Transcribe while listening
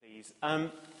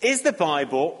Is the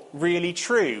Bible really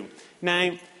true?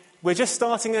 Now, we're just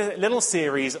starting a little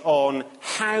series on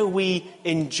how we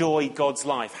enjoy God's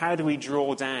life. How do we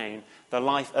draw down the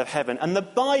life of heaven? And the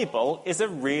Bible is a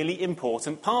really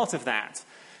important part of that.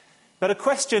 But a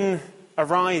question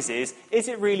arises, is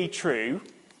it really true?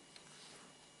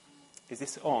 Is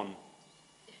this on?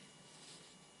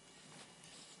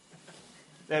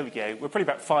 There we go. We're probably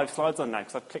about 5 slides on now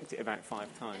because I've clicked it about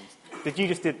 5 times. You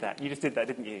just did that. You just did that,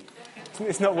 didn't you?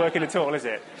 It's not working at all, is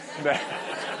it? No.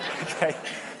 Okay.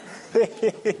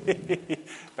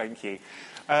 Thank you.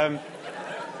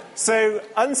 So,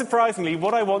 unsurprisingly,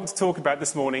 what I want to talk about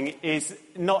this morning is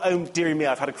not, oh, dearie me,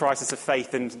 I've had a crisis of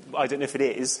faith and I don't know if it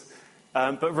is,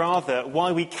 but rather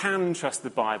why we can trust the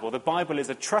Bible. The Bible is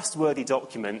a trustworthy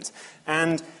document,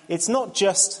 and it's not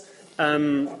just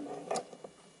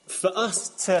for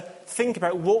us to think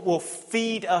about what will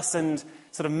feed us and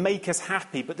sort of make us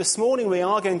happy, but this morning we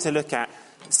are going to look at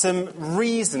some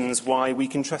reasons why we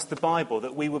can trust the Bible,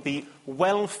 that we will be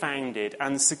well-founded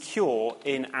and secure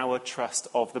in our trust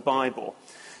of the Bible.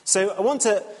 So I want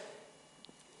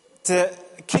to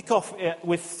kick off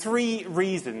with 3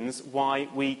 reasons why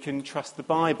we can trust the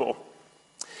Bible.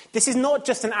 This is not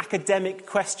just an academic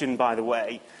question, by the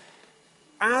way.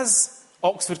 As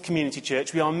Oxford Community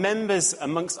Church, we are members,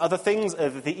 amongst other things,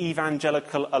 of the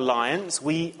Evangelical Alliance.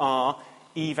 We are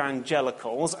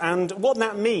evangelicals, and what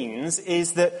that means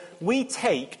is that we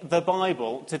take the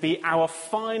Bible to be our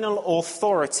final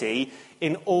authority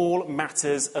in all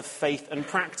matters of faith and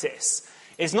practice.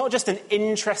 It's not just an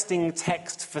interesting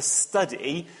text for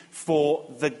study, for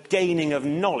the gaining of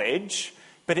knowledge,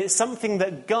 but it's something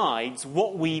that guides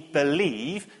what we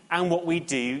believe and what we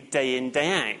do day in,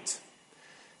 day out.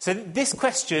 So this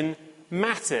question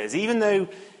matters, even though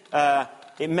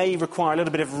it may require a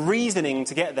little bit of reasoning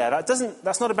to get there.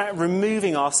 That's not about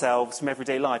removing ourselves from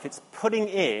everyday life. It's putting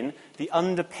in the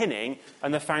underpinning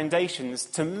and the foundations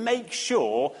to make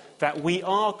sure that we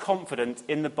are confident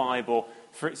in the Bible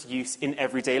for its use in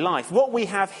everyday life. What we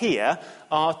have here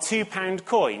are £2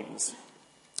 coins.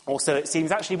 Also, it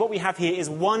seems actually what we have here is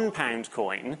 £1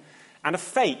 coin and a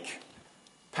fake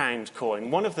pound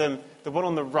coin. One of them, the one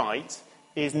on the right,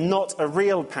 is not a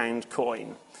real pound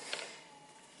coin.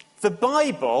 The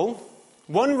Bible,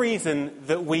 one reason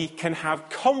that we can have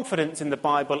confidence in the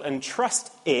Bible and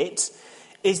trust it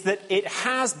is that it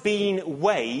has been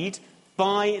weighed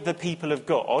by the people of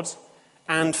God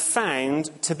and found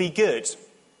to be good.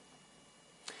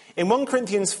 In 1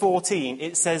 Corinthians 14,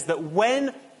 it says that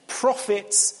when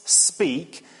prophets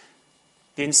speak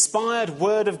the inspired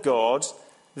word of God,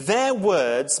 their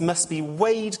words must be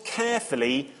weighed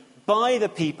carefully by the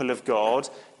people of God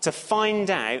to find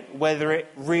out whether it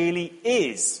really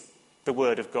is the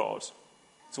Word of God.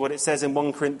 That's what it says in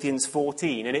 1 Corinthians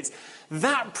 14. And it's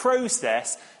that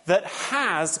process that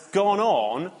has gone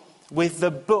on with the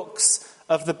books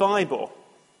of the Bible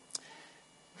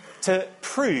to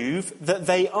prove that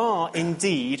they are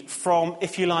indeed from,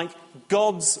 if you like,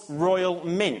 God's royal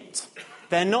mint.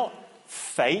 They're not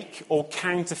fake or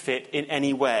counterfeit in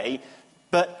any way,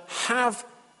 but have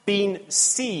been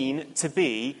seen to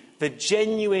be the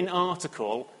genuine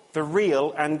article, the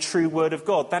real and true Word of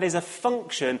God. That is a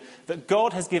function that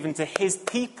God has given to his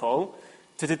people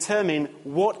to determine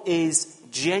what is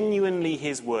genuinely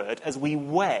his Word as we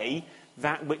weigh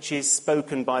that which is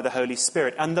spoken by the Holy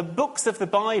Spirit. And the books of the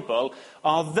Bible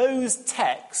are those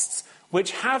texts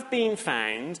which have been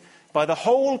found by the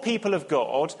whole people of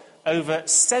God over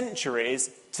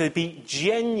centuries to be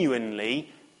genuinely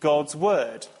God's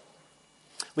Word.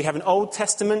 We have an Old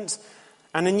Testament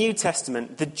and a New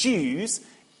Testament. The Jews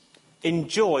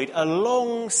enjoyed a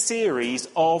long series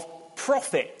of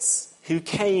prophets who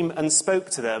came and spoke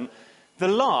to them, the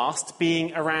last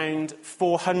being around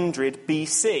 400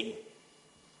 BC.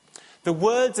 The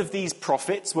words of these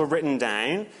prophets were written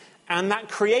down, and that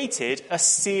created a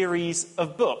series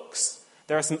of books.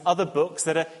 There are some other books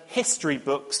that are history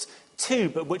books too,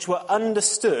 but which were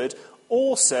understood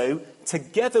also,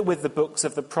 together with the books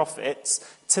of the prophets,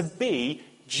 to be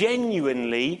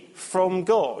genuinely from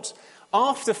God.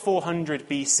 After 400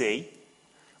 BC,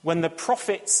 when the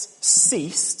prophets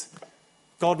ceased,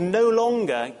 God no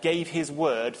longer gave his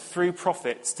word through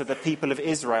prophets to the people of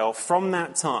Israel. From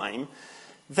that time,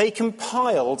 they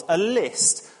compiled a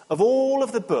list of all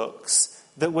of the books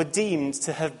that were deemed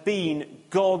to have been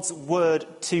God's word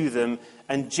to them,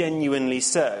 and genuinely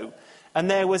so. And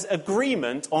there was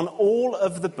agreement on all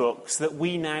of the books that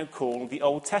we now call the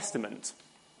Old Testament.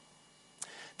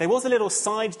 There was a little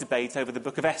side debate over the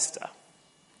book of Esther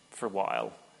for a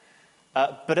while.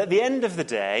 But at the end of the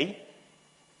day,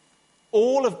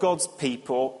 all of God's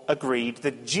people agreed,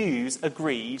 the Jews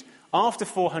agreed, after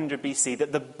 400 BC,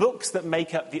 that the books that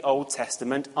make up the Old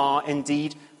Testament are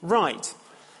indeed right.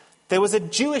 There was a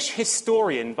Jewish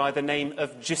historian by the name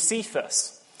of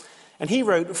Josephus, and he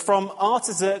wrote, from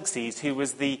Artaxerxes, who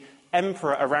was the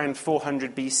emperor around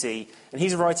 400 BC, and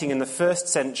he's writing in the 1st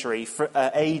century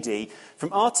AD.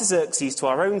 From Artaxerxes to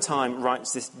our own time,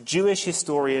 writes this Jewish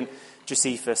historian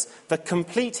Josephus, the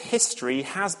complete history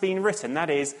has been written. That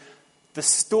is, the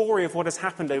story of what has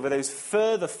happened over those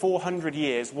further 400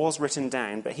 years was written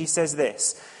down. But he says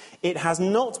this, it has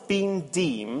not been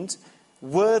deemed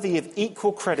worthy of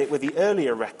equal credit with the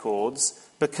earlier records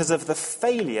because of the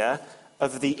failure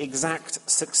of the exact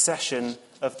succession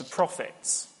of the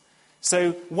prophets.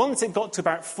 So once it got to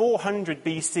about 400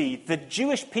 BC, the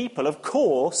Jewish people, of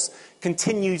course,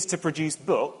 continued to produce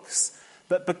books,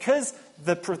 but because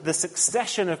the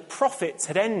succession of prophets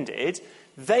had ended,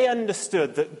 they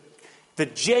understood that the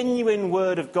genuine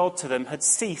word of God to them had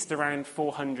ceased around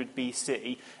 400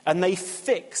 BC, and they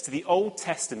fixed the Old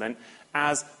Testament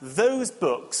as those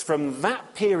books from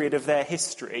that period of their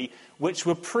history which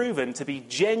were proven to be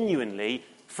genuinely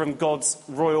from God's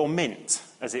royal mint,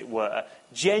 as it were,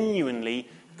 genuinely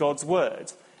God's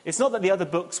word. It's not that the other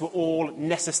books were all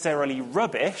necessarily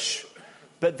rubbish,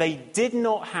 but they did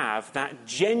not have that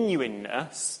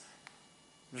genuineness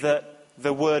that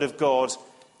the Word of God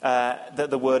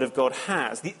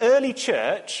has. The early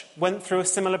church went through a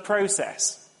similar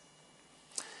process,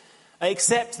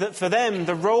 except that for them,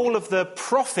 the role of the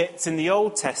prophets in the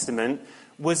Old Testament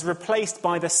was replaced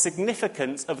by the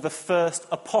significance of the first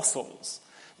apostles.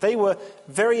 They were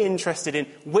very interested in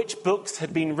which books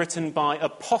had been written by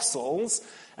apostles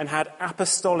and had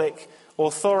apostolic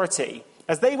authority.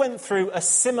 As they went through a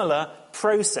similar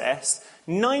process,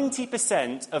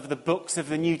 90% of the books of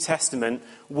the New Testament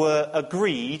were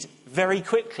agreed very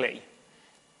quickly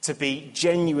to be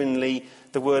genuinely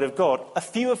the Word of God. A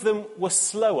few of them were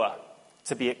slower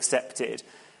to be accepted,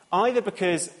 either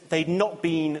because they'd not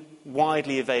been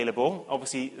widely available.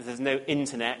 Obviously, there's no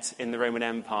internet in the Roman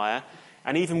Empire.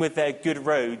 And even with their good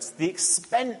roads, the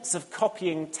expense of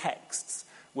copying texts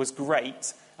was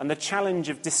great, and the challenge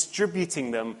of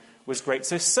distributing them was great.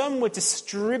 So some were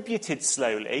distributed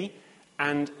slowly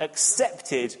and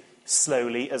accepted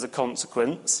slowly as a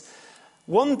consequence.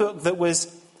 One book that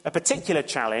was a particular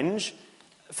challenge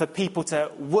for people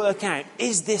to work out,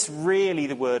 is this really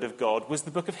the Word of God, was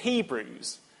the book of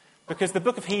Hebrews. Because the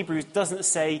book of Hebrews doesn't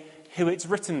say who it's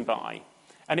written by.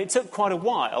 And it took quite a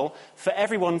while for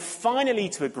everyone finally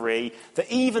to agree that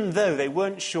even though they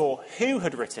weren't sure who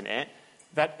had written it,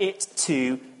 that it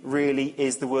too really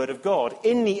is the Word of God.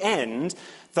 In the end,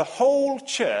 the whole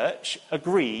church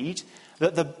agreed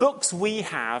that the books we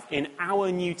have in our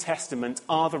New Testament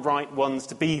are the right ones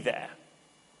to be there.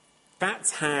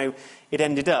 That's how it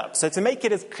ended up. So to make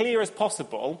it as clear as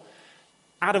possible,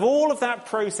 out of all of that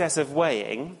process of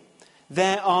weighing,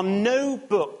 there are no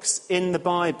books in the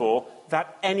Bible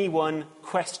that anyone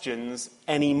questions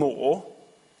anymore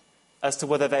as to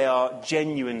whether they are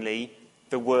genuinely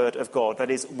the Word of God, that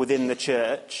is, within the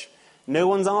church. No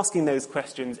one's asking those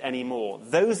questions anymore.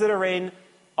 Those that are in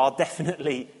are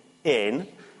definitely in.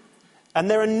 And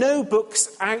there are no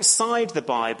books outside the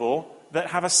Bible that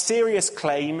have a serious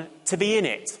claim to be in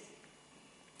it.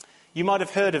 You might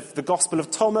have heard of the Gospel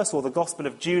of Thomas or the Gospel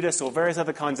of Judas or various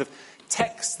other kinds of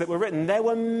texts that were written. There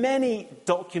were many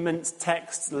documents,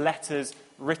 texts, letters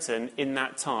written in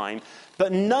that time,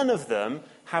 but none of them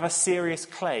have a serious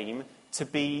claim to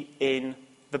be in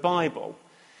the Bible.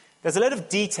 There's a lot of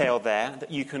detail there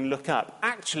that you can look up.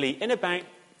 Actually, in about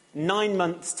 9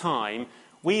 months' time,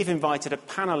 we've invited a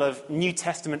panel of New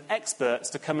Testament experts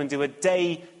to come and do a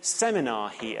day seminar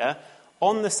here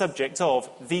on the subject of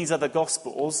these other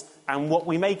Gospels and what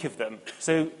we make of them.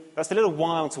 So that's a little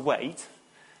while to wait.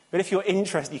 But if you're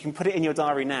interested, you can put it in your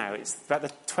diary now. It's about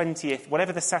the 20th,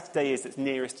 whatever the Saturday is that's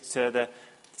nearest to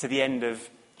the end of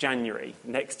January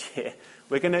next year.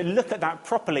 We're going to look at that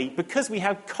properly because we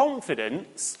have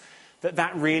confidence that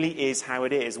that really is how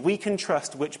it is. We can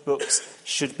trust which books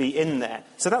should be in there.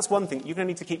 So that's one thing. You're going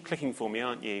to need to keep clicking for me,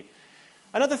 aren't you?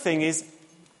 Another thing is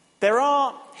there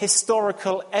are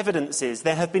historical evidences.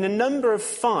 There have been a number of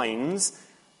finds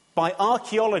by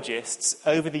archaeologists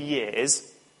over the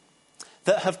years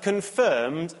that have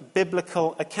confirmed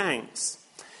biblical accounts.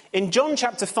 In John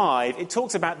chapter 5, it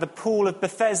talks about the pool of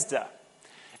Bethesda.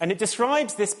 And it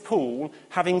describes this pool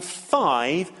having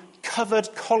 5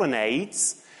 covered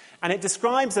colonnades. And it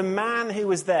describes a man who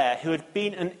was there who had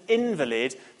been an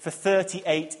invalid for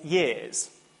 38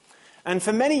 years. And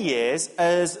for many years,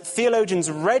 as theologians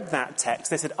read that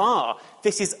text, they said,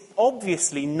 this is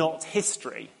obviously not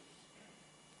history.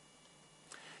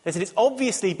 They said it's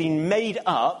obviously been made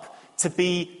up to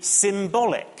be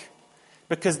symbolic,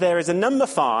 because there is a number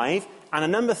 5 and a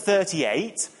number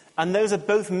 38, and those are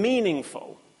both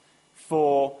meaningful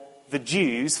for the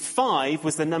Jews. 5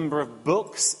 was the number of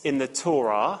books in the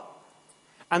Torah,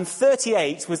 and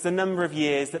 38 was the number of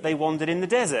years that they wandered in the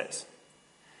desert.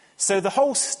 So the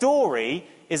whole story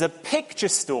is a picture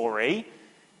story,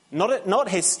 not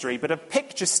history, but a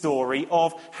picture story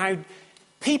of how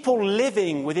people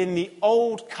living within the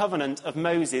old covenant of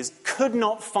Moses could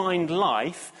not find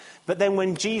life, but then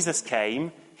when Jesus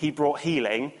came, he brought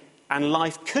healing, and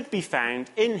life could be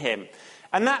found in him.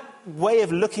 And that way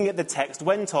of looking at the text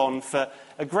went on for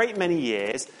a great many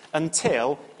years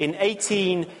until, in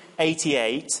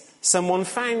 1888, someone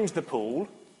found the pool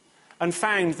and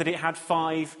found that it had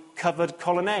 5 covered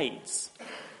colonnades.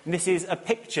 And this is a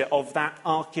picture of that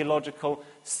archaeological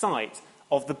site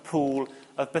of the pool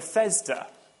of Bethesda.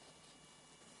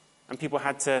 And people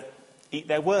had to eat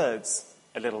their words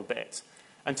a little bit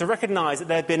and to recognise that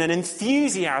there had been an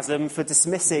enthusiasm for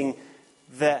dismissing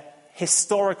the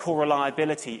historical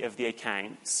reliability of the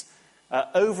accounts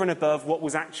over and above what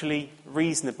was actually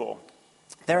reasonable.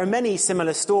 There are many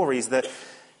similar stories. The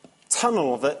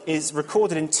tunnel that is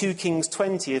recorded in 2 Kings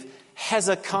 20 of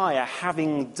Hezekiah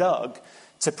having dug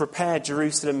to prepare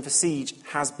Jerusalem for siege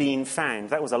has been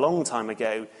found. That was a long time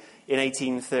ago, in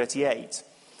 1838.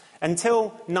 Until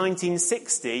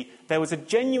 1960, there was a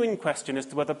genuine question as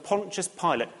to whether Pontius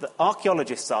Pilate, the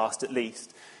archaeologists asked at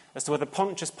least, as to whether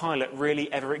Pontius Pilate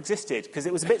really ever existed, because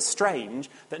it was a bit strange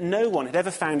that no one had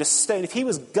ever found a stone. If he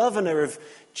was governor of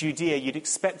Judea, you'd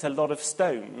expect a lot of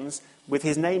stones with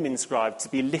his name inscribed to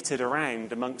be littered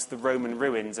around amongst the Roman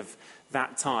ruins of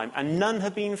that time, and none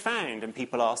had been found. And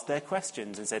people asked their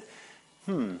questions and said,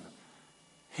 who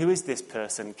is this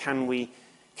person? Can we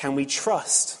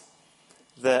trust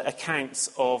the accounts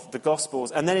of the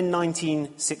Gospels? And then in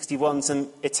 1961, some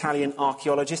Italian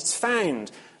archaeologists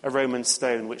found a Roman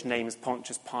stone which names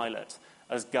Pontius Pilate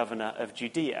as governor of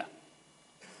Judea.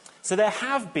 So there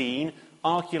have been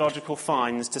archaeological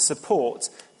finds to support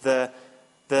the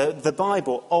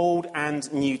Bible, Old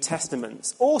and New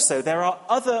Testaments. Also, there are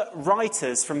other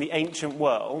writers from the ancient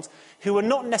world who are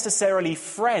not necessarily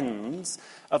friends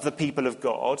of the people of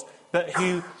God, but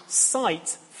who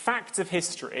cite facts of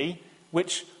history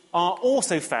which are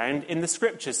also found in the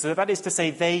Scriptures. So that is to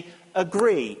say, they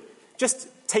agree. Just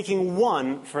taking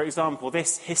one, for example,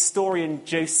 this historian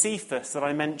Josephus that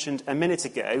I mentioned a minute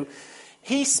ago,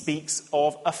 he speaks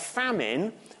of a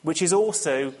famine which is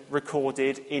also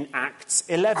recorded in Acts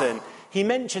 11. He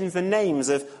mentions the names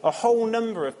of a whole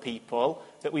number of people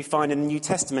that we find in the New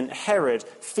Testament: Herod,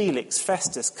 Felix,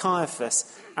 Festus,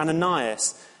 Caiaphas,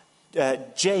 Ananias,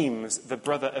 James, the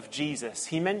brother of Jesus.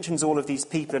 He mentions all of these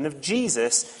people, and of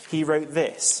Jesus he wrote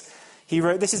this. He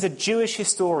wrote, "This is a Jewish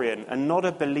historian and not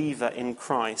a believer in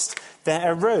Christ.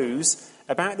 There arose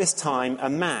about this time a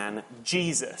man,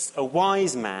 Jesus, a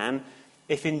wise man,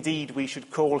 if indeed we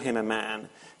should call him a man.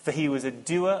 For he was a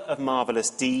doer of marvellous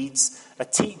deeds, a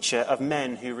teacher of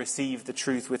men who received the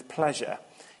truth with pleasure.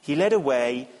 He led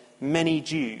away many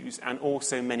Jews and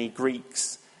also many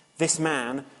Greeks. This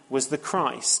man was the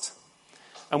Christ.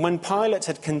 And when Pilate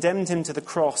had condemned him to the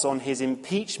cross on his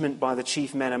impeachment by the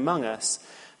chief men among us,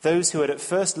 those who had at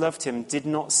first loved him did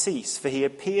not cease, for he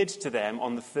appeared to them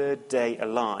on the 3rd day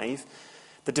alive,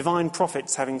 the divine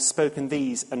prophets having spoken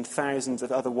these and thousands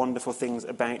of other wonderful things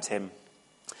about him.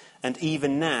 And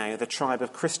even now the tribe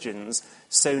of Christians,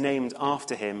 so named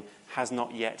after him, has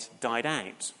not yet died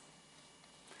out."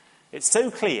 It's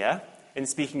so clear in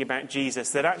speaking about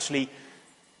Jesus that actually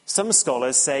some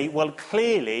scholars say, well,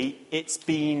 clearly it's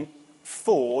been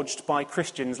forged by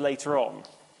Christians later on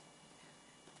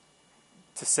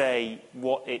to say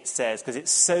what it says, because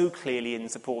it's so clearly in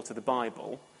support of the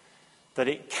Bible that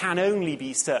it can only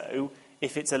be so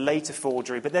if it's a later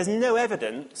forgery. But there's no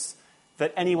evidence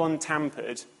that anyone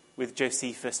tampered with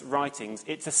Josephus' writings.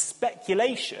 It's a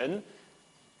speculation.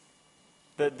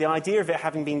 That the idea of it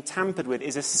having been tampered with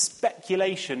is a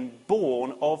speculation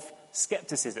born of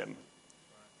scepticism.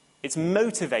 It's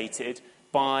motivated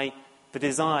by the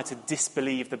desire to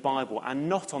disbelieve the Bible and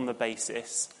not on the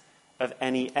basis of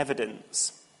any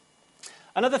evidence.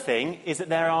 Another thing is that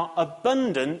there are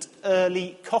abundant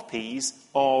early copies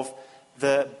of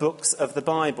the books of the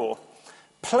Bible.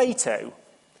 Plato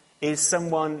is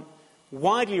someone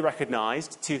widely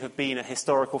recognised to have been a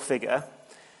historical figure.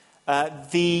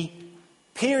 The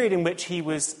period in which he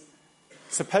was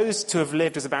supposed to have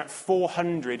lived was about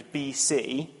 400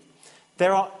 BC.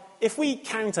 There are, if we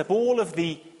count up all of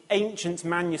the ancient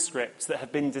manuscripts that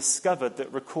have been discovered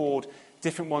that record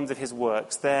different ones of his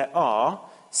works, there are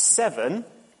 7,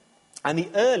 and the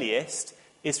earliest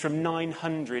is from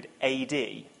 900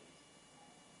 AD.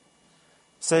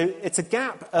 So it's a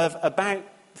gap of about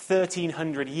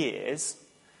 1,300 years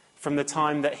from the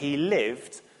time that he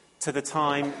lived to the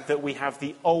time that we have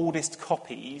the oldest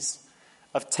copies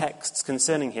of texts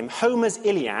concerning him. Homer's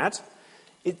Iliad,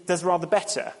 it does rather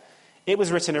better. It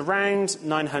was written around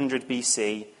 900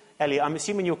 BC. Ellie, I'm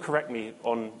assuming you'll correct me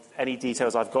on any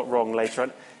details I've got wrong later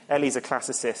on. Ellie's a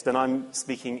classicist, and I'm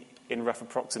speaking in rough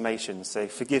approximations, so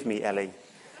forgive me, Ellie.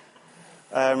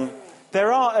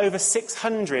 There are over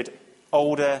 600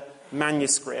 older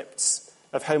manuscripts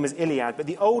of Homer's Iliad, but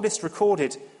the oldest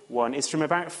recorded one is from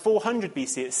about 400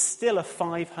 BC. It's still a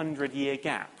 500-year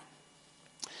gap.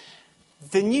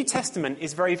 The New Testament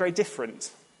is very, very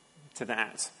different to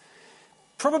that.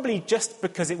 Probably just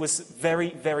because it was very,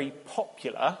 very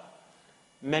popular,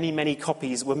 many, many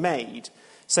copies were made.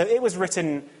 So it was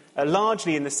written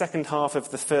largely in the second half of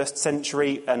the 1st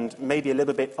century and maybe a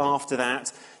little bit after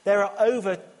that. There are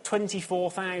over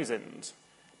 24,000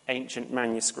 ancient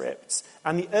manuscripts,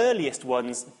 and the earliest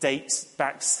ones date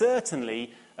back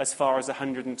certainly as far as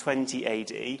 120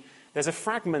 AD. There's a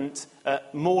fragment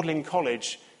at Magdalen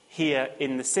College here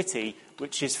in the city,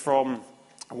 which is from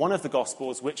one of the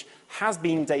Gospels, which has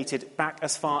been dated back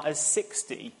as far as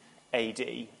 60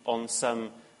 AD on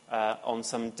some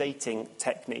dating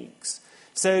techniques.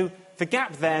 So the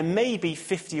gap there may be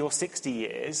 50 or 60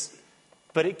 years,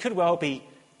 but it could well be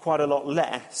quite a lot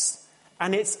less.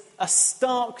 And it's a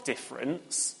stark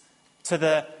difference to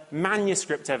the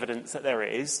manuscript evidence that there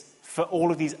is for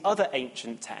all of these other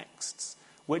ancient texts,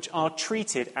 which are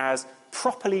treated as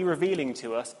properly revealing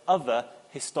to us other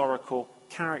historical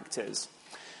characters.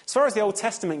 As far as the Old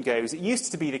Testament goes, it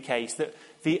used to be the case that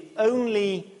the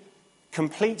only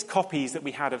complete copies that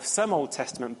we had of some Old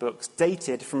Testament books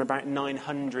dated from about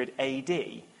 900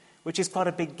 AD, which is quite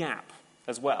a big gap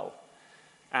as well.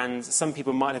 And some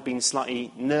people might have been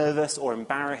slightly nervous or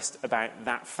embarrassed about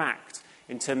that fact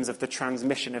in terms of the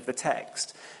transmission of the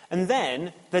text. And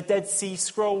then the Dead Sea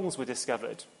Scrolls were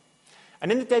discovered.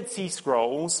 And in the Dead Sea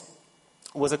Scrolls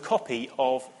was a copy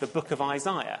of the book of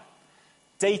Isaiah,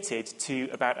 dated to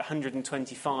about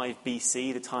 125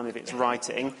 BC, the time of its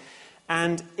writing,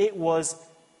 and it was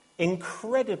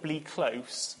incredibly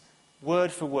close,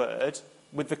 word for word,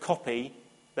 with the copy,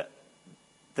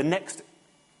 the next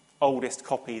oldest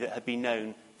copy that had been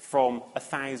known from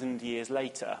 1,000 years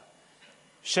later,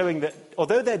 showing that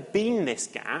although there'd been this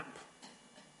gap,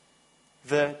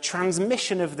 the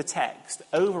transmission of the text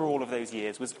over all of those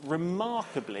years was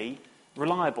remarkably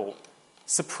reliable,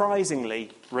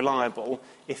 surprisingly reliable,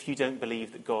 if you don't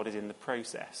believe that God is in the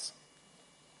process.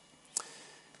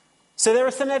 So there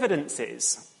are some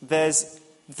evidences. There's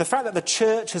the fact that the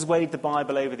church has weighed the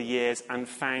Bible over the years and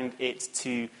found it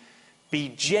to be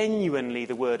genuinely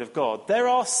the Word of God. There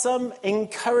are some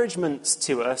encouragements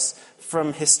to us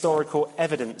from historical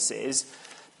evidences,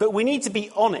 but we need to be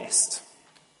honest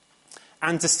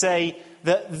and to say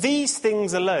that these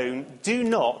things alone do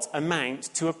not amount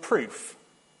to a proof.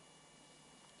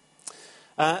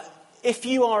 If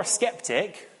you are a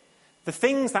skeptic, the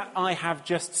things that I have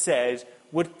just said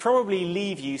would probably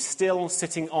leave you still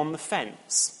sitting on the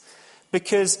fence.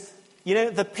 Because, you know,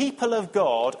 the people of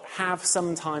God have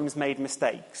sometimes made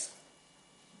mistakes.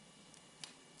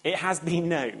 It has been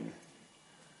known.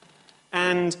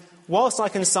 And whilst I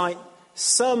can cite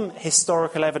some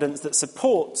historical evidence that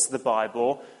supports the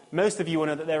Bible, most of you will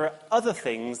know that there are other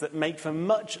things that make for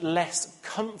much less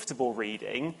comfortable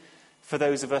reading for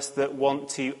those of us that want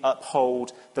to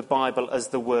uphold the Bible as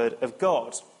the Word of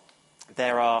God.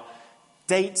 There are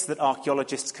dates that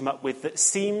archaeologists come up with that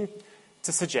seem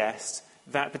to suggest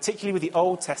that, particularly with the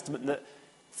Old Testament, that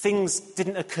things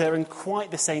didn't occur in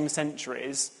quite the same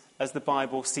centuries as the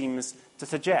Bible seems to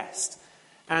suggest.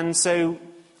 And so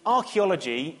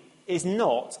archaeology is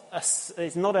not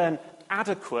an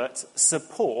adequate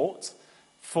support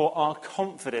for our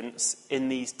confidence in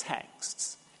these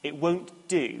texts. It won't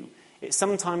do. It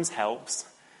sometimes helps,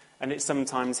 and it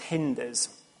sometimes hinders.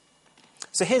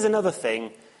 So here's another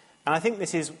thing, and I think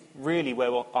this is really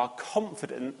where our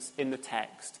confidence in the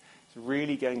text is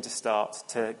really going to start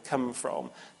to come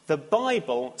from. The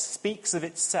Bible speaks of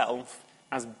itself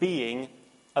as being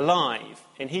alive.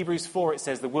 In Hebrews 4 it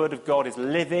says the Word of God is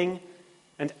living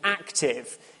and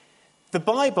active. The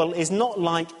Bible is not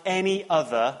like any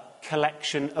other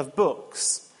collection of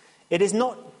books. It is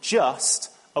not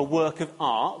just a work of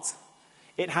art.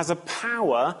 It has a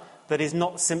power that is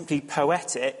not simply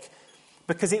poetic.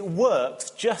 because it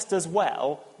works just as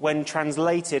well when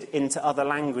translated into other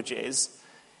languages.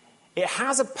 It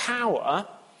has a power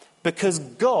because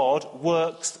God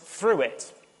works through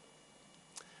it.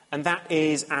 And that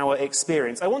is our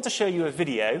experience. I want to show you a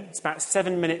video. It's about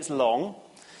 7 minutes long.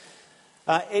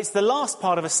 It's the last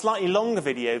part of a slightly longer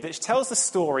video which tells the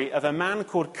story of a man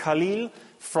called Khalil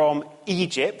from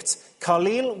Egypt.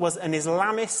 Khalil was an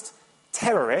Islamist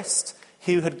terrorist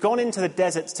who had gone into the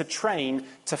deserts to train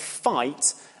to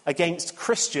fight against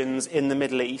Christians in the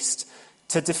Middle East,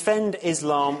 to defend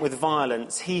Islam with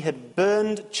violence. He had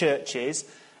burned churches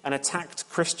and attacked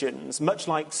Christians, much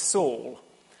like Saul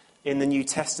in the New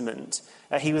Testament.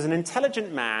 He was an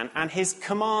intelligent man, and his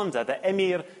commander, the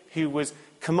emir who was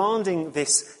commanding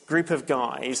this group of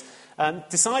guys,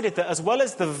 decided that as well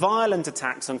as the violent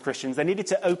attacks on Christians, they needed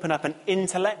to open up an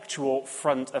intellectual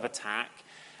front of attack.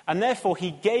 And therefore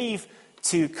he gave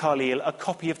to Khalil a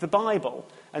copy of the Bible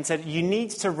and said, you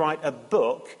need to write a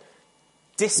book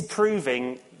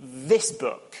disproving this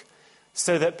book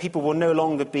so that people will no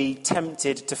longer be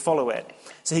tempted to follow it.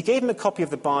 So he gave him a copy of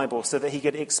the Bible so that he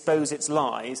could expose its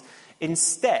lies.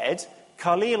 Instead,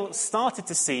 Khalil started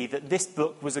to see that this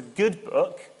book was a good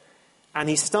book, and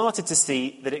he started to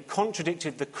see that it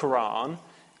contradicted the Quran,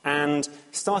 and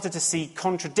started to see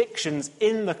contradictions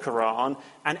in the Quran,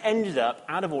 and ended up,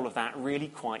 out of all of that, really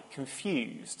quite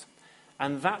confused.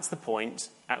 And that's the point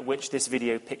at which this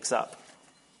video picks up.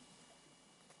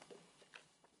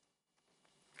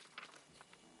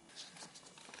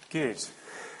 Good.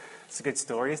 It's a good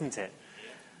story, isn't it?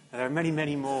 There are many,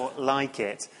 many more like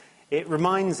it. It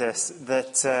reminds us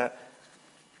that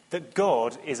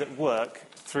God is at work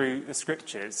through the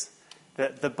Scriptures,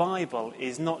 that the Bible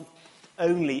is not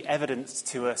only evidenced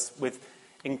to us with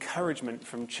encouragement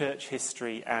from church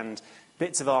history and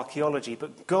bits of archaeology,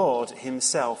 but God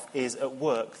himself is at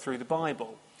work through the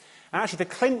Bible. And actually the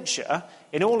clincher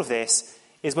in all of this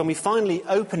is when we finally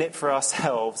open it for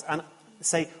ourselves and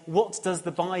say, what does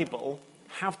the Bible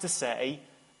have to say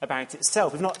about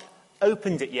itself? We've not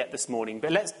opened it yet this morning,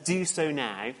 but let's do so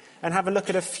now and have a look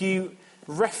at a few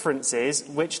references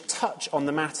which touch on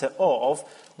the matter of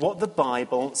what the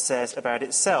Bible says about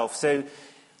itself. So I'm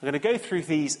going to go through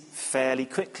these fairly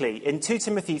quickly. In 2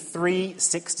 Timothy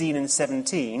 3:16 and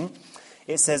 17,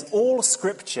 it says, all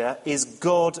Scripture is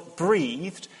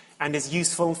God-breathed and is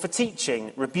useful for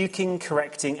teaching, rebuking,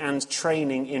 correcting, and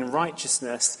training in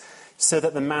righteousness, so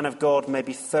that the man of God may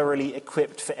be thoroughly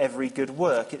equipped for every good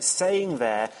work. It's saying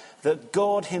there that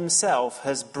God himself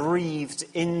has breathed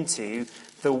into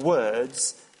the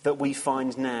words that we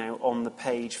find now on the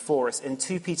page for us. In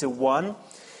 2 Peter 1,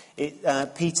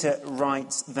 Peter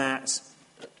writes that,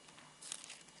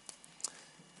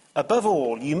 above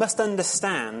all, you must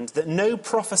understand that no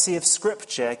prophecy of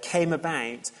Scripture came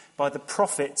about by the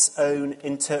prophet's own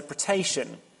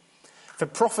interpretation. For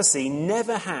prophecy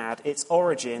never had its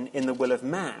origin in the will of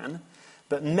man,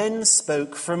 but men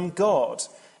spoke from God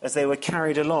as they were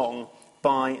carried along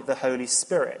by the Holy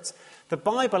Spirit. The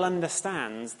Bible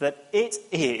understands that it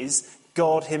is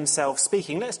God himself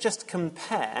speaking. Let's just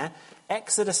compare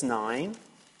Exodus 9,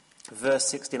 verse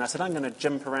 16. I said I'm going to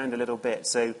jump around a little bit,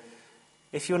 so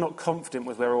if you're not confident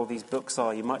with where all these books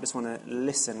are, you might just want to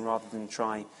listen rather than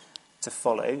try to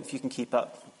follow. If you can keep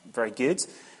up, very good.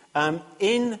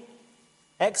 In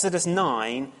Exodus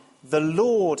 9, the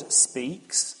Lord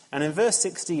speaks, and in verse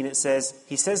 16 it says,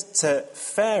 he says to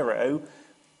Pharaoh,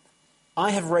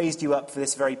 I have raised you up for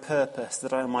this very purpose,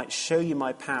 that I might show you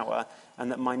my power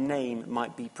and that my name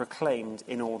might be proclaimed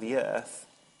in all the earth.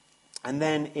 And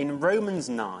then in Romans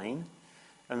 9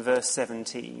 and verse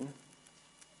 17,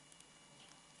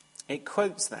 it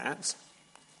quotes that,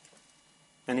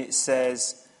 and it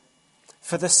says,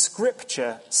 for the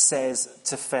Scripture says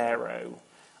to Pharaoh,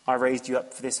 I raised you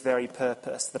up for this very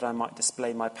purpose, that I might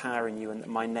display my power in you and that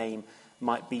my name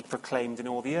might be proclaimed in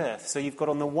all the earth. So you've got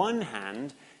on the one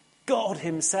hand, God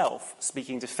himself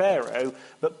speaking to Pharaoh,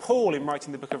 but Paul, in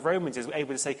writing the book of Romans, is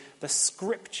able to say the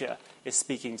Scripture is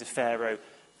speaking to Pharaoh.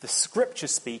 The Scripture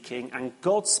speaking and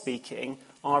God speaking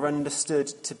are understood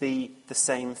to be the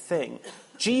same thing.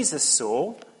 Jesus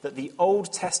saw that the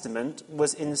Old Testament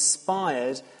was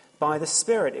inspired by the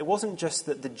Spirit. It wasn't just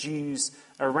that the Jews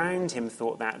around him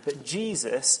thought that, but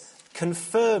Jesus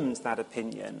confirmed that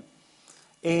opinion.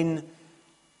 In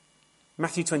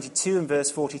Matthew 22 and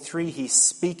verse 43, he's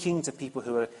speaking to people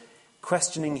who are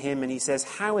questioning him, and he says,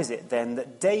 how is it then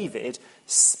that David,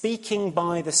 speaking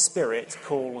by the Spirit,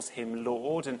 calls him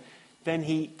Lord? And then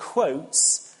he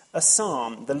quotes a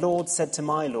psalm. The Lord said to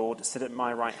my Lord, sit at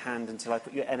my right hand until I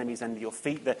put your enemies under your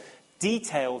feet. The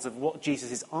details of what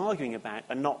Jesus is arguing about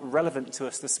are not relevant to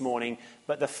us this morning,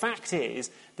 but the fact is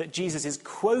that Jesus is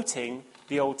quoting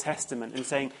the Old Testament and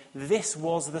saying, this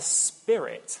was the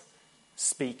Spirit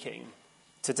speaking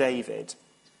to David.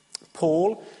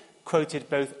 Paul quoted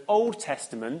both Old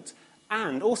Testament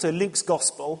and also Luke's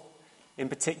Gospel in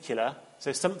particular,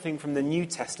 so something from the New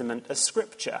Testament as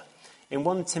scripture. In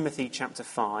 1 Timothy chapter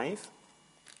 5,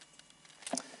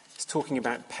 it's talking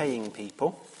about paying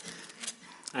people.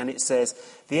 And it says,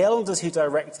 the elders who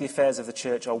direct the affairs of the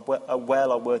church are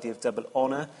worthy of double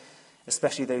honour,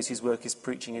 especially those whose work is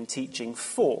preaching and teaching.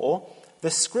 For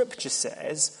the scripture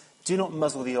says, do not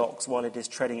muzzle the ox while it is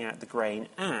treading out the grain,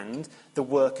 and the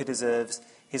worker deserves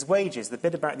his wages. The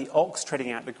bit about the ox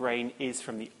treading out the grain is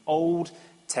from the Old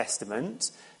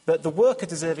Testament, but the worker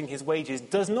deserving his wages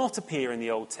does not appear in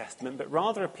the Old Testament, but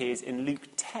rather appears in Luke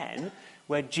 10,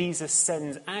 where Jesus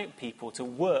sends out people to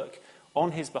work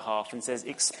on his behalf and says,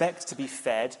 expect to be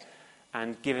fed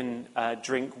and given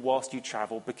drink whilst you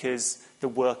travel because the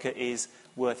worker is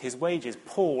worth his wages.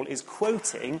 Paul is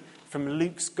quoting from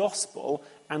Luke's Gospel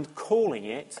and calling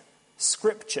it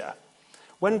scripture.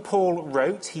 When Paul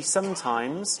wrote, he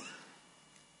sometimes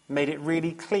made it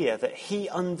really clear that he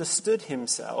understood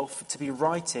himself to be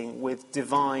writing with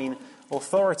divine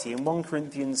authority. In 1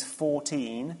 Corinthians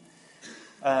 14,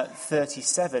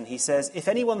 37, he says, if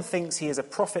anyone thinks he is a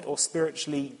prophet or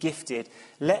spiritually gifted,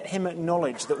 let him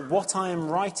acknowledge that what I am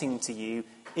writing to you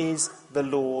is the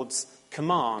Lord's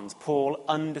command. Paul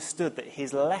understood that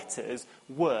his letters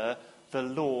were the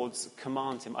Lord's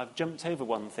command to him. I've jumped over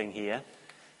one thing here,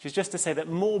 which is just to say that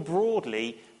more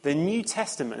broadly, the New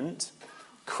Testament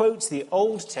quotes the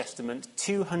Old Testament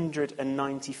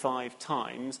 295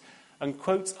 times and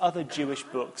quotes other Jewish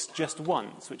books just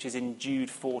once, which is in Jude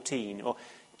 14. Or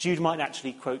Jude might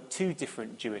actually quote two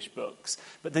different Jewish books.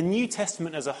 But the New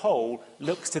Testament as a whole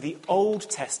looks to the Old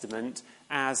Testament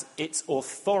as its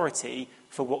authority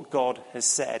for what God has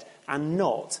said, and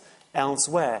not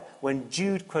elsewhere. When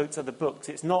Jude quotes other books,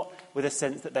 it's not with a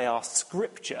sense that they are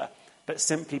scripture, but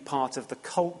simply part of the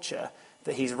culture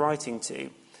that he's writing to.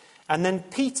 And then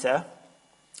Peter,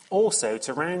 also,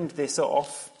 to round this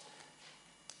off,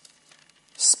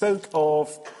 spoke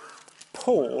of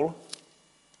Paul.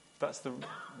 That's the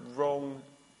wrong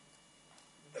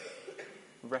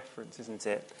reference, isn't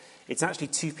it? It's actually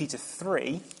 2 Peter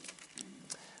 3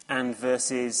 and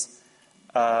verses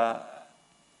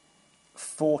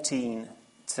 15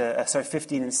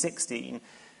 and 16,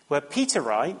 where Peter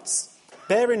writes,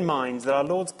 bear in mind that our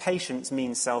Lord's patience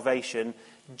means salvation,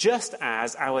 just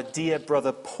as our dear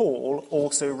brother Paul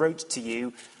also wrote to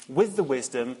you with the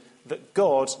wisdom that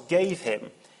God gave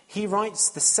him. He writes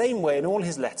the same way in all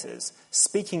his letters,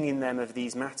 speaking in them of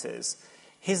these matters.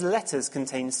 His letters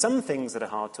contain some things that are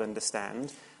hard to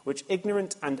understand, which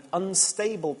ignorant and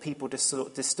unstable people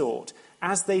distort,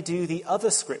 as they do the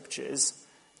other scriptures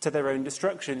to their own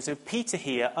destruction. So Peter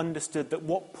here understood that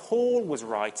what Paul was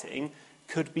writing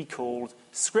could be called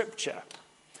scripture.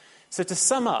 So to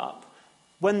sum up,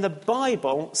 when the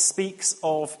Bible speaks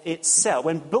of itself,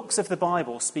 when books of the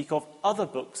Bible speak of other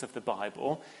books of the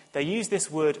Bible, they use this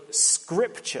word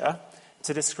scripture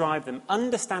to describe them,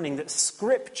 understanding that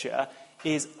scripture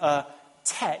is a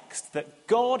text that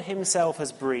God himself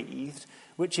has breathed,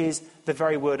 which is the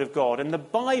very word of God. And the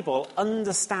Bible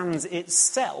understands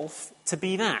itself to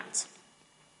be that.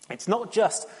 It's not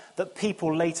just that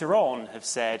people later on have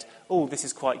said, oh, this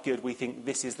is quite good, we think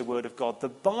this is the word of God. The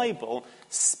Bible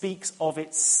speaks of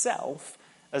itself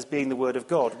as being the word of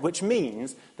God, which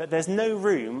means that there's no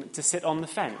room to sit on the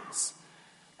fence.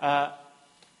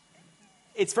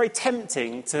 It's very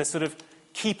tempting to sort of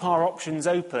keep our options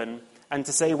open and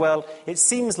to say, well, it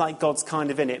seems like God's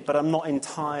kind of in it, but I'm not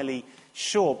entirely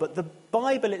sure. But the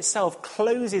Bible itself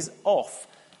closes off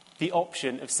the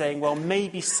option of saying, well,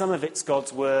 maybe some of it's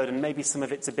God's word and maybe some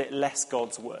of it's a bit less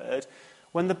God's word.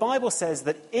 When the Bible says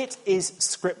that it is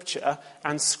Scripture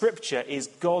and Scripture is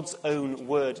God's own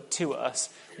word to us,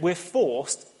 we're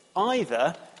forced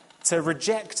either to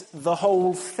reject the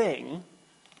whole thing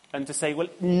and to say, well,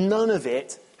 none of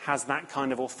it has that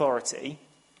kind of authority,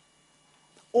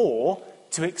 or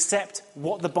to accept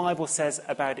what the Bible says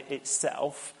about it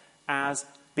itself as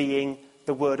being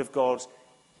the word of God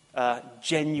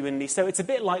genuinely. So it's a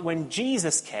bit like when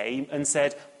Jesus came and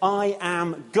said, I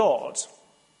am God.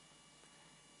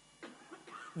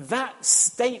 That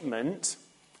statement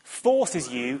forces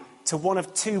you to one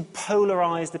of two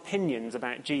polarized opinions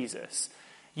about Jesus.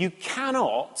 You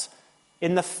cannot,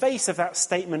 in the face of that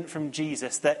statement from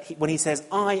Jesus, when he says,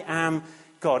 I am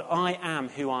God, I am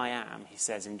who I am, he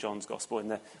says in John's Gospel.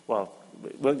 We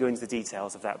won't go into the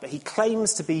details of that, but he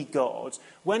claims to be God.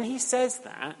 When he says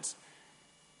that,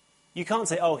 you can't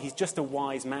say, oh, he's just a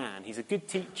wise man, he's a good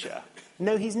teacher.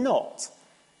 No, he's not.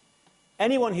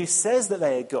 Anyone who says that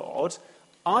they are God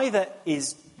either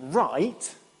is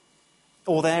right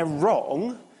or they're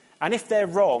wrong, and if they're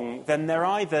wrong, then they're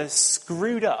either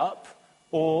screwed up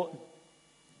or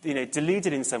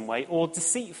deluded in some way or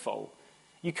deceitful.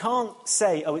 You can't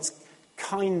say, oh, he's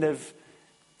kind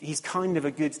of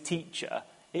a good teacher.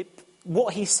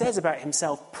 What he says about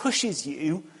himself pushes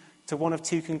you to one of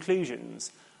two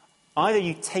conclusions. Either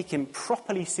you take him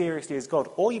properly seriously as God,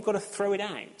 or you've got to throw it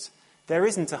out. There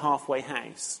isn't a halfway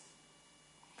house.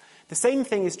 The same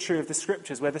thing is true of the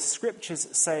Scriptures, where the Scriptures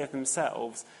say of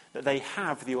themselves that they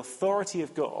have the authority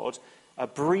of God, are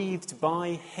breathed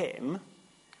by him.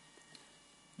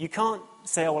 You can't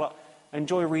say, oh, well, I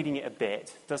enjoy reading it a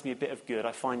bit, it does me a bit of good,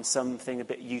 I find something a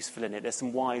bit useful in it, there's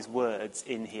some wise words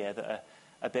in here that are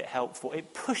a bit helpful.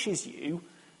 It pushes you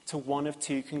to one of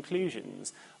two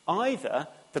conclusions. Either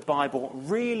the Bible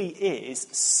really is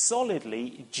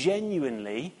solidly,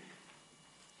 genuinely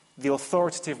the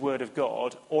authoritative word of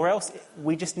God, or else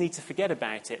we just need to forget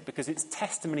about it because its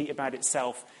testimony about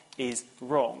itself is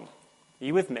wrong. Are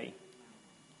you with me?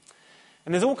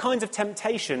 And there's all kinds of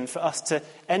temptation for us to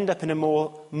end up in a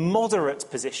more moderate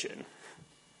position.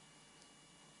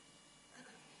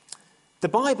 The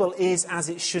Bible is as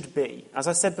it should be. As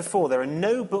I said before, there are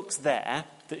no books there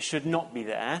that should not be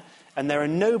there, and there are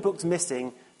no books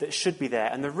missing that should be there.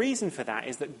 And the reason for that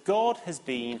is that God has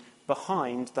been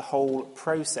behind the whole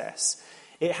process.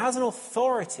 It has an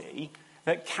authority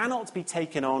that cannot be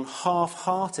taken on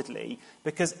half-heartedly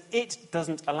because it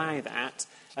doesn't allow that.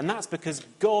 And that's because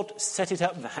God set it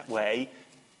up that way.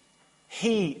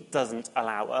 He doesn't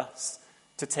allow us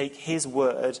to take his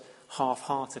word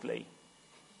half-heartedly.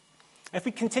 If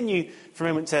we continue for a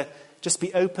moment to just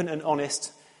be open and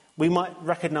honest, we might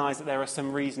recognise that there are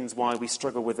some reasons why we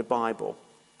struggle with the Bible.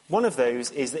 One of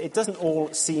those is that it doesn't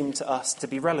all seem to us to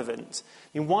be relevant.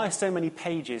 I mean, why are so many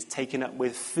pages taken up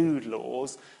with food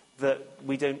laws that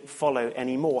we don't follow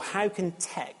anymore? How can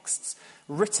texts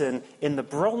written in the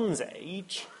Bronze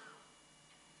Age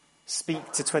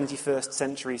speak to 21st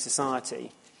century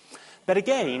society? But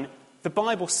again, the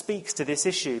Bible speaks to this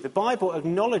issue. The Bible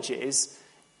acknowledges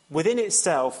within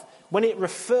itself, when it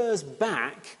refers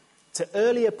back to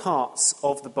earlier parts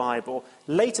of the Bible,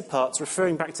 later parts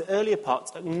referring back to earlier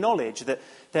parts, acknowledge that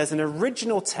there's an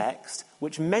original text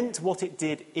which meant what it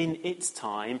did in its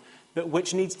time, but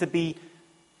which needs to be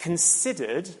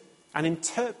considered and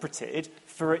interpreted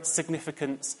for its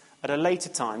significance at a later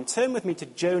time. Turn with me to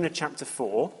Jonah chapter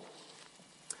 4.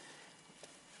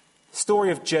 The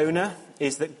story of Jonah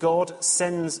is that God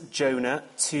sends Jonah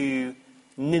to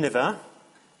Nineveh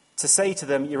to say to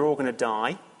them, you're all going to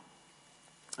die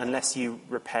unless you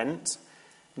repent.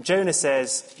 And Jonah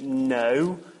says,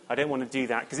 no, I don't want to do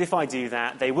that, because if I do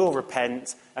that, they will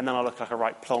repent, and then I'll look like a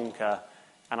right plonker,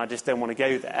 and I just don't want to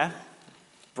go there.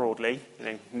 Broadly,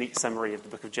 neat summary of the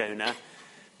book of Jonah.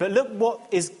 But look what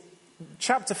is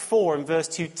chapter 4 and verse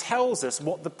 2 tells us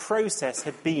what the process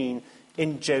had been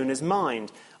in Jonah's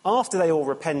mind. After they all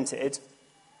repented,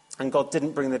 and God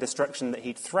didn't bring the destruction that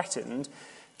he'd threatened,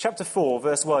 chapter 4,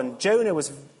 verse 1, Jonah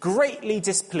was greatly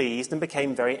displeased and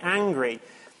became very angry.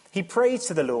 He prayed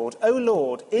to the Lord, O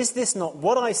Lord, is this not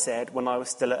what I said when I was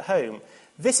still at home?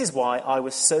 This is why I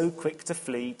was so quick to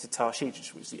flee to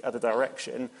Tarshish, which is the other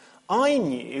direction. I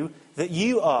knew that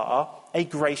you are a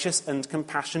gracious and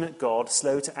compassionate God,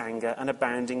 slow to anger and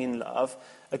abounding in love,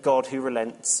 a God who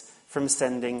relents from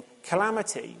sending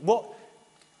calamity. What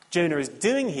Jonah is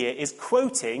doing here is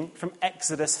quoting from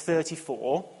Exodus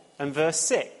 34 and verse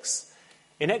 6.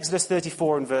 In Exodus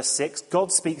 34 and verse 6,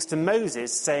 God speaks to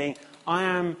Moses saying, I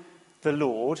am the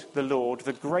Lord,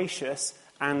 the gracious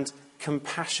and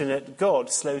compassionate God,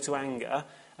 slow to anger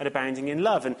and abounding in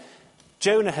love. And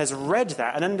Jonah has read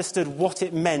that and understood what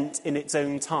it meant in its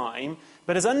own time,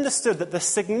 but has understood that the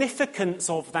significance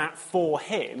of that for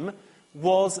him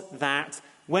was that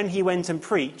when he went and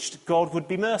preached, God would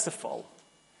be merciful.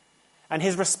 And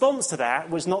his response to that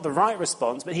was not the right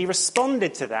response, but he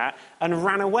responded to that and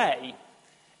ran away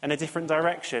in a different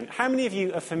direction. How many of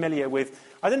you are familiar with,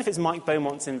 I don't know if it's Mike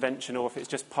Beaumont's invention or if it's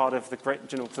just part of the great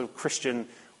general sort of Christian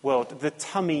world, the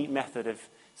tummy method of,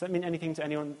 does that mean anything to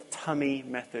anyone? Tummy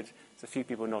method. There's a few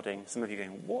people nodding. Some of you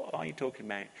going, what are you talking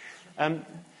about?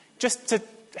 Just to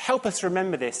help us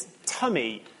remember this,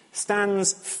 tummy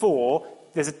stands for,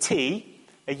 there's a T,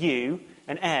 a U,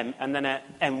 an M, and then a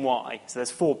MY. So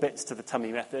there's 4 bits to the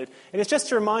tummy method. And it's just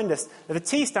to remind us that the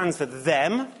T stands for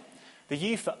them, the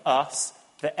U for us,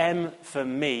 the M for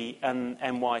me, and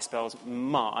MY spells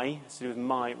my, it's to do with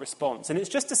my response. And it's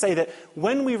just to say that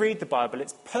when we read the Bible,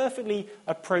 it's perfectly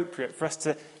appropriate for us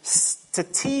to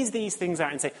tease these things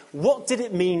out and say, what did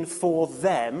it mean for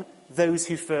them, those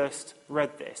who first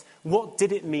read this? What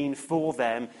did it mean for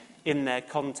them in their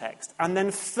context? And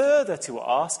then further to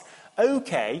ask,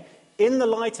 okay, in the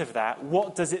light of that,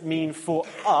 what does it mean for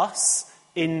us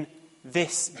in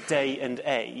this day and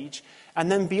age? And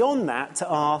then beyond that,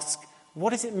 to ask,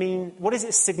 what does it mean, what is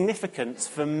its significance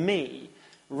for me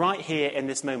right here in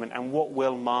this moment, and what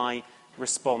will my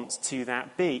response to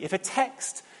that be? If a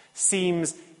text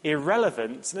seems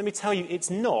irrelevant, let me tell you, it's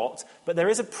not, but there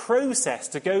is a process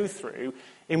to go through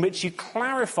in which you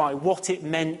clarify what it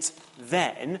meant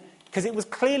then, because it was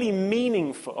clearly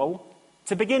meaningful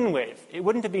to begin with. It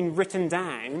wouldn't have been written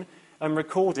down and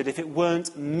recorded if it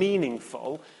weren't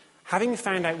meaningful. Having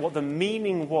found out what the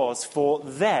meaning was for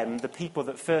them, the people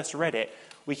that first read it,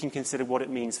 we can consider what it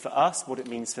means for us, what it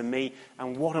means for me,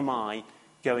 and what am I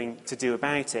going to do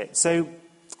about it. So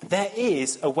there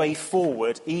is a way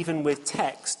forward, even with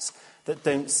texts that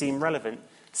don't seem relevant.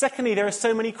 Secondly, there are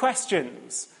so many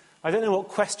questions. I don't know what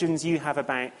questions you have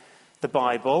about the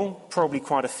Bible, probably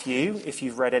quite a few if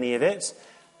you've read any of it.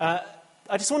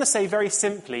 I just want to say very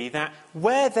simply that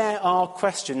where there are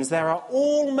questions, there are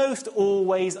almost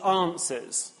always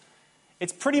answers.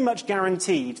 It's pretty much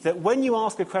guaranteed that when you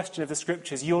ask a question of the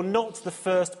Scriptures, you're not the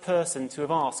first person to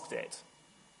have asked it.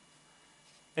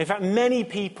 In fact, many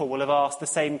people will have asked the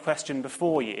same question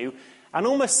before you, and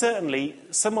almost certainly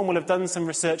someone will have done some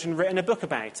research and written a book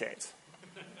about it.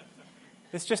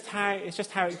 It's just how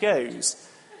it goes.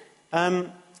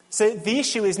 So the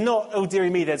issue is not, oh, dearie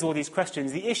me, there's all these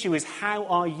questions. The issue is, how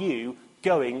are you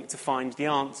going to find the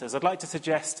answers? I'd like to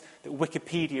suggest that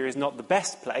Wikipedia is not the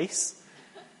best place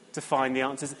to find the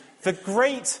answers. The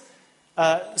great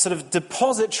sort of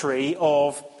depository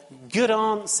of good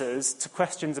answers to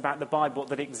questions about the Bible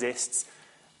that exists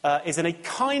is in a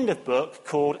kind of book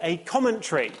called a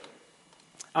commentary.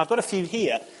 I've got a few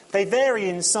here. They vary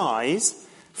in size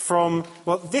from,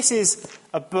 well, this is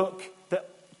a book that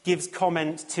gives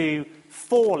comment to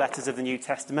 4 letters of the New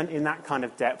Testament in that kind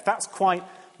of depth. That's quite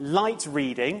light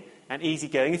reading and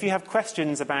easygoing. If you have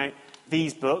questions about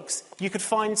these books, you could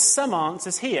find some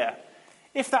answers here.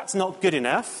 If that's not good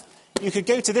enough, you could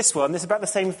go to this one. It's about the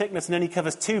same thickness and only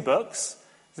covers 2 books.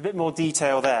 There's a bit more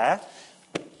detail there.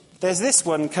 There's this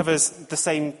one, covers the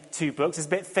same 2 books. It's a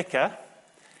bit thicker.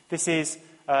 This is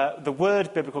the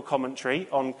Word Biblical Commentary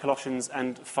on Colossians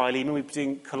and Philemon. We've been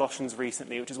doing Colossians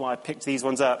recently, which is why I picked these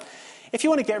ones up. If you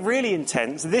want to get really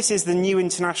intense, this is the New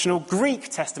International Greek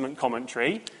Testament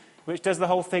Commentary, which does the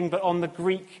whole thing, but on the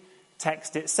Greek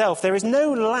text itself. There is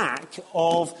no lack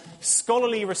of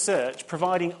scholarly research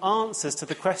providing answers to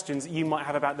the questions that you might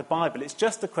have about the Bible. It's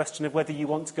just a question of whether you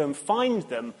want to go and find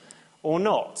them or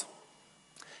not.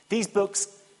 These books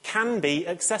can be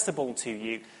accessible to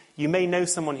you. You may know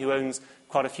someone who owns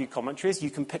quite a few commentaries. You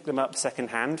can pick them up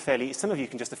second-hand fairly. Some of you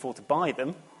can just afford to buy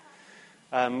them.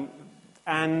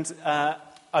 And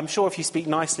I'm sure if you speak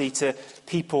nicely to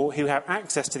people who have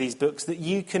access to these books, that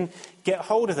you can get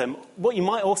hold of them. What you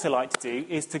might also like to do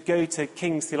is to go to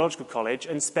King's Theological College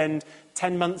and spend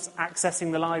 10 months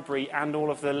accessing the library and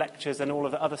all of the lectures and all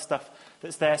of the other stuff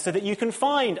that's there, so that you can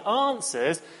find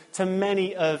answers to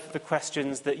many of the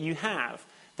questions that you have.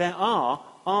 There are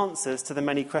answers to the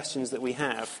many questions that we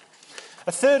have.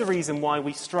 A third reason why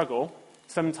we struggle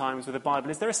sometimes with the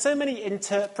Bible is there are so many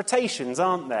interpretations,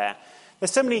 aren't there?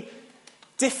 There's so many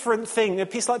different things.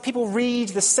 It's like people read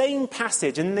the same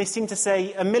passage and they seem to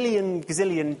say a million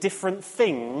gazillion different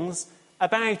things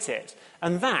about it.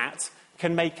 And that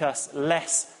can make us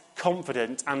less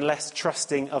confident and less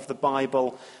trusting of the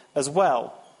Bible as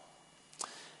well.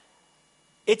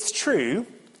 It's true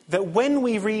that when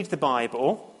we read the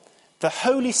Bible, the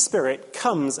Holy Spirit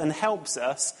comes and helps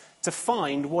us to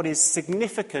find what is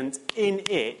significant in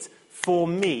it for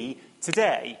me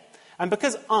today. And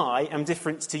because I am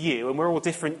different to you, and we're all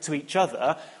different to each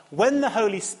other, when the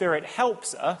Holy Spirit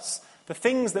helps us, the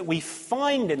things that we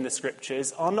find in the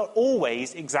Scriptures are not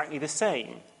always exactly the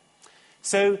same.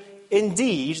 So,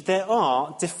 indeed, there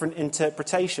are different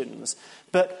interpretations.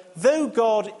 But though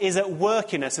God is at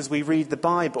work in us as we read the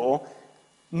Bible,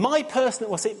 my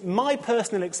personal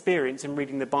experience in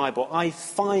reading the Bible, I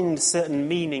find certain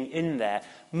meaning in there.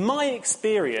 My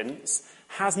experience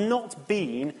has not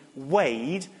been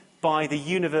weighed by the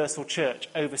universal church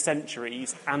over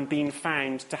centuries and been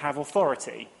found to have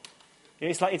authority.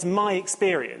 It's my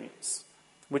experience,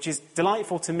 which is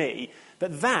delightful to me,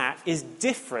 but that is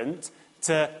different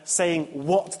to saying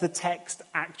what the text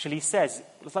actually says.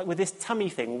 It's like with this tummy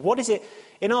thing. What is it,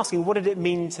 in asking what did it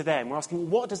mean to them, we're asking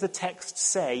what does the text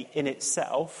say in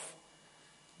itself?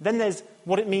 Then there's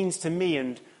what it means to me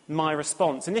and my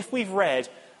response. And if we've read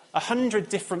 100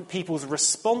 different people's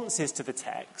responses to the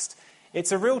text,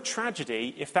 it's a real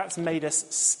tragedy if that's made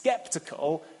us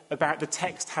sceptical about the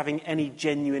text having any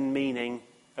genuine meaning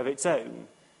of its own.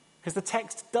 Because the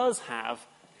text does have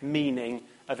meaning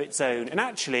of its own. And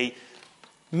actually,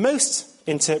 most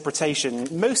interpretation,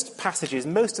 most passages,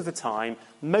 most of the time,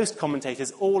 most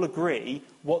commentators all agree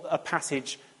what a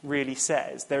passage really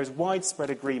says. There is widespread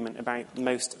agreement about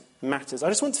most matters. I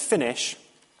just want to finish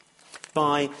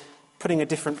by putting a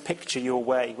different picture your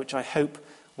way, which I hope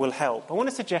will help. I want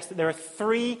to suggest that there are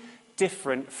 3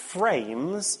 different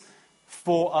frames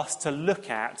for us to look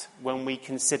at when we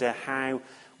consider how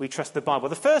we trust the Bible.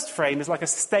 The first frame is like a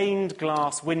stained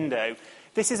glass window.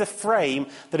 This is a frame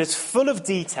that is full of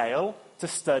detail to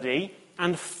study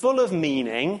and full of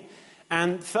meaning.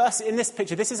 And for us in this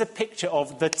picture, this is a picture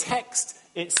of the text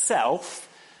itself.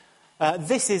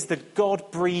 This is the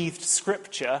God-breathed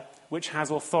scripture which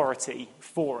has authority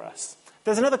for us.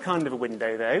 There's another kind of a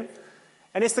window, though,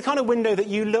 and it's the kind of window that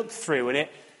you look through, and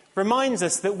it reminds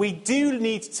us that we do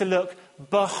need to look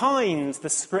behind the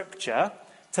scripture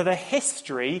to the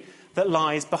history that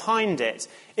lies behind it.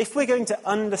 If we're going to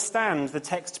understand the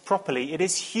text properly, it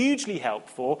is hugely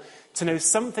helpful to know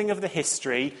something of the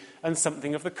history and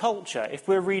something of the culture. If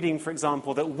we're reading, for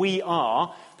example, that we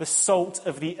are the salt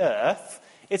of the earth,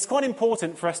 it's quite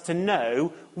important for us to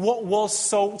know what was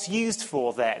salt used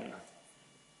for then.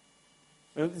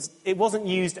 It wasn't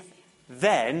used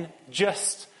then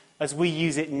just as we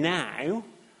use it now.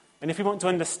 And if we want to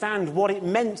understand what it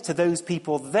meant to those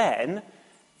people then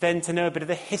to know a bit of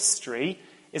the history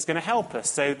is going to help us.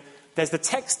 So there's the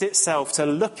text itself to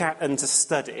look at and to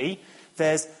study.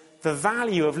 There's the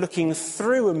value of looking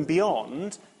through and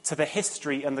beyond to the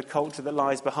history and the culture that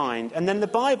lies behind. And then the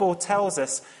Bible tells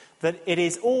us that it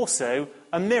is also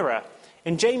a mirror.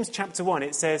 In James chapter 1,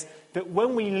 it says that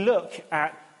when we look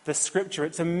at the scripture,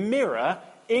 it's a mirror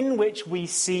in which we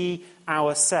see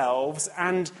ourselves,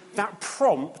 and that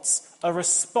prompts a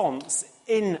response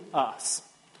in us.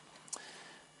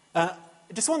 I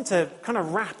just want to kind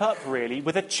of wrap up, really,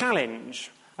 with a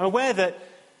challenge. I'm aware that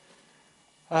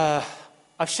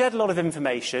I've shared a lot of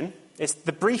information.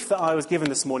 The brief that I was given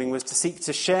this morning was to seek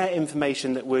to share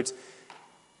information that would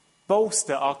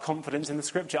bolster our confidence in the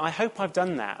scripture. I hope I've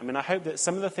done that. I mean, I hope that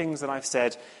some of the things that I've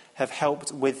said have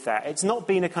helped with that. It's not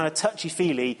been a kind of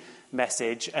touchy-feely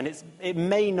message, and it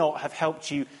may not have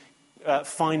helped you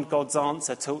find God's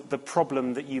answer to the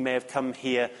problem that you may have come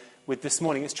here with this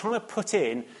morning. It's trying to put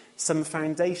in some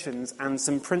foundations and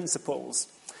some principles.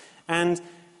 And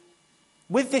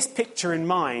with this picture in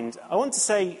mind, I want to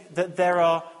say that there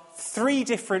are 3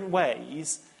 different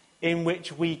ways in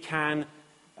which we can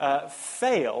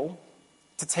fail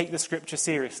to take the scripture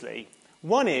seriously.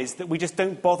 One is that we just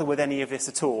don't bother with any of this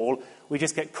at all. We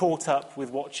just get caught up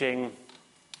with watching,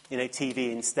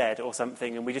 TV instead or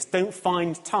something, and we just don't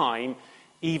find time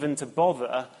even to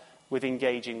bother with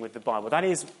engaging with the Bible. That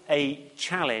is a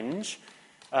challenge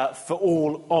for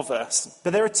all of us.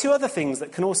 But there are 2 other things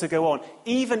that can also go on,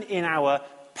 even in our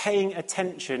paying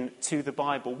attention to the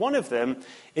Bible. One of them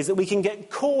is that we can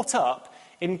get caught up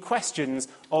in questions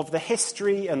of the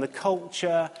history and the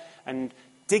culture and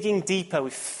digging deeper. We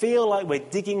feel like we're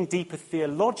digging deeper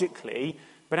theologically,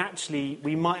 but actually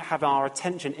we might have our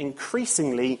attention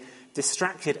increasingly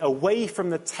distracted away from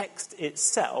the text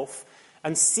itself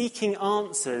and seeking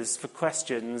answers for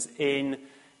questions in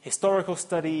historical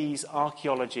studies,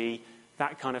 archaeology,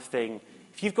 that kind of thing.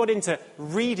 If you've got into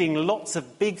reading lots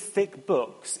of big, thick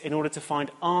books in order to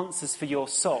find answers for your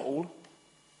soul,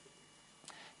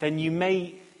 then you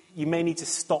may need to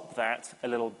stop that a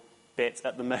little bit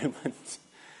at the moment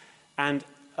and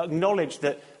acknowledge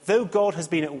that though God has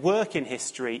been at work in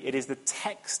history, it is the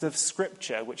text of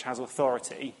Scripture which has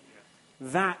authority.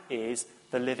 That is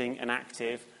the living and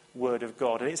active Word of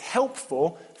God. And it's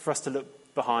helpful for us to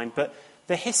look behind, but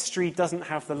the history doesn't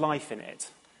have the life in it.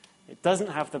 It doesn't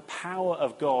have the power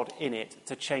of God in it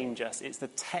to change us. It's the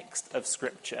text of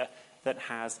Scripture that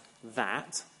has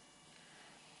that.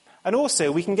 And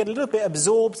also, we can get a little bit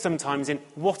absorbed sometimes in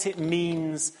what it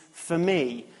means for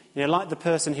me. Like the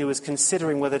person who was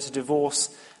considering whether to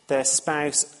divorce their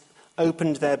spouse,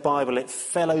 opened their Bible, it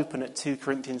fell open at 2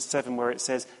 Corinthians 7 where it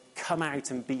says, "Come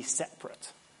out and be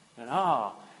separate." And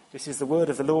this is the word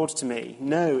of the Lord to me.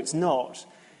 No, it's not.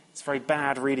 It's very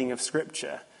bad reading of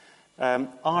Scripture.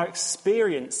 Our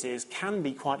experiences can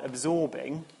be quite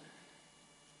absorbing,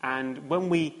 and when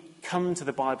we come to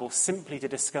the Bible simply to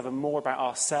discover more about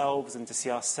ourselves and to see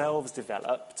ourselves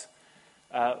developed,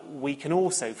 we can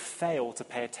also fail to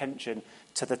pay attention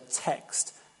to the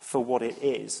text for what it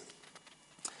is.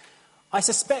 I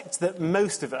suspect that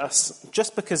most of us,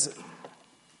 just because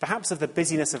perhaps of the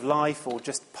busyness of life or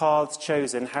just paths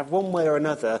chosen, have one way or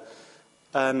another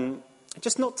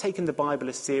just not taken the Bible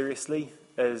as seriously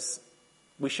as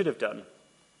we should have done,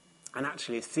 and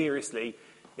actually as seriously,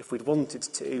 if we'd wanted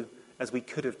to, as we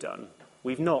could have done.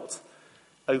 We've not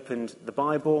opened the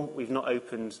Bible, we've not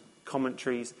opened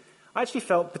commentaries. I actually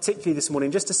felt, particularly this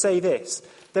morning, just to say this,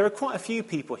 there are quite a few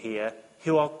people here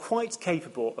who are quite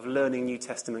capable of learning New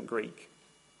Testament Greek.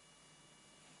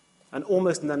 And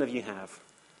almost none of you have.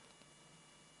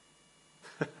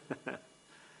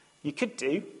 You could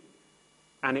do,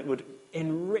 and it would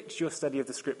enrich your study of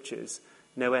the Scriptures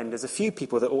no end. There's a few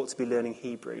people that ought to be learning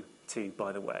Hebrew too,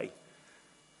 by the way.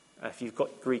 If you've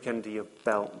got Greek under your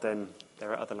belt, then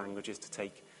there are other languages to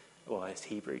take, well, it's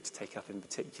Hebrew to take up in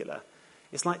particular.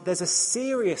 It's like there's a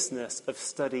seriousness of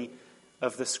study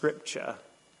of the Scripture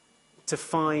to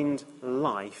find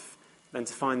life and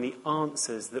to find the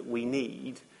answers that we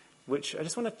need, which I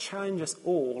just want to challenge us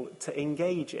all to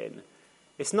engage in.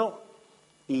 It's not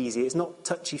easy, it's not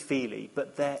touchy-feely,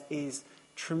 but there is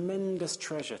tremendous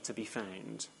treasure to be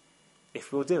found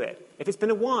if we'll do it. If it's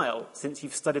been a while since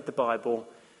you've studied the Bible,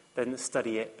 then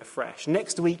study it afresh.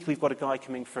 Next week, we've got a guy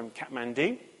coming from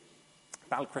Kathmandu,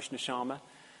 Balakrishna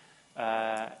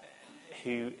Sharma,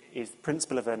 who is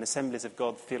principal of an Assemblies of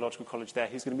God theological college there,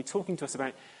 who's going to be talking to us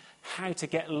about how to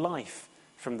get life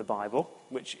from the Bible,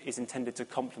 which is intended to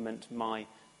complement my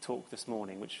talk this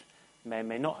morning, which may or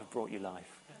may not have brought you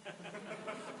life.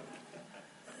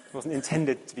 It wasn't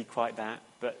intended to be quite that,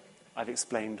 but I've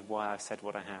explained why I've said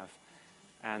what I have.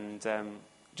 And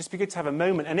just be good to have a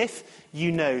moment. And if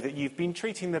you know that you've been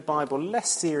treating the Bible less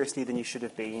seriously than you should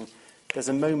have been, there's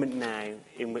a moment now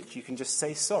in which you can just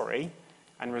say sorry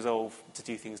and resolve to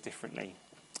do things differently.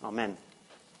 Amen.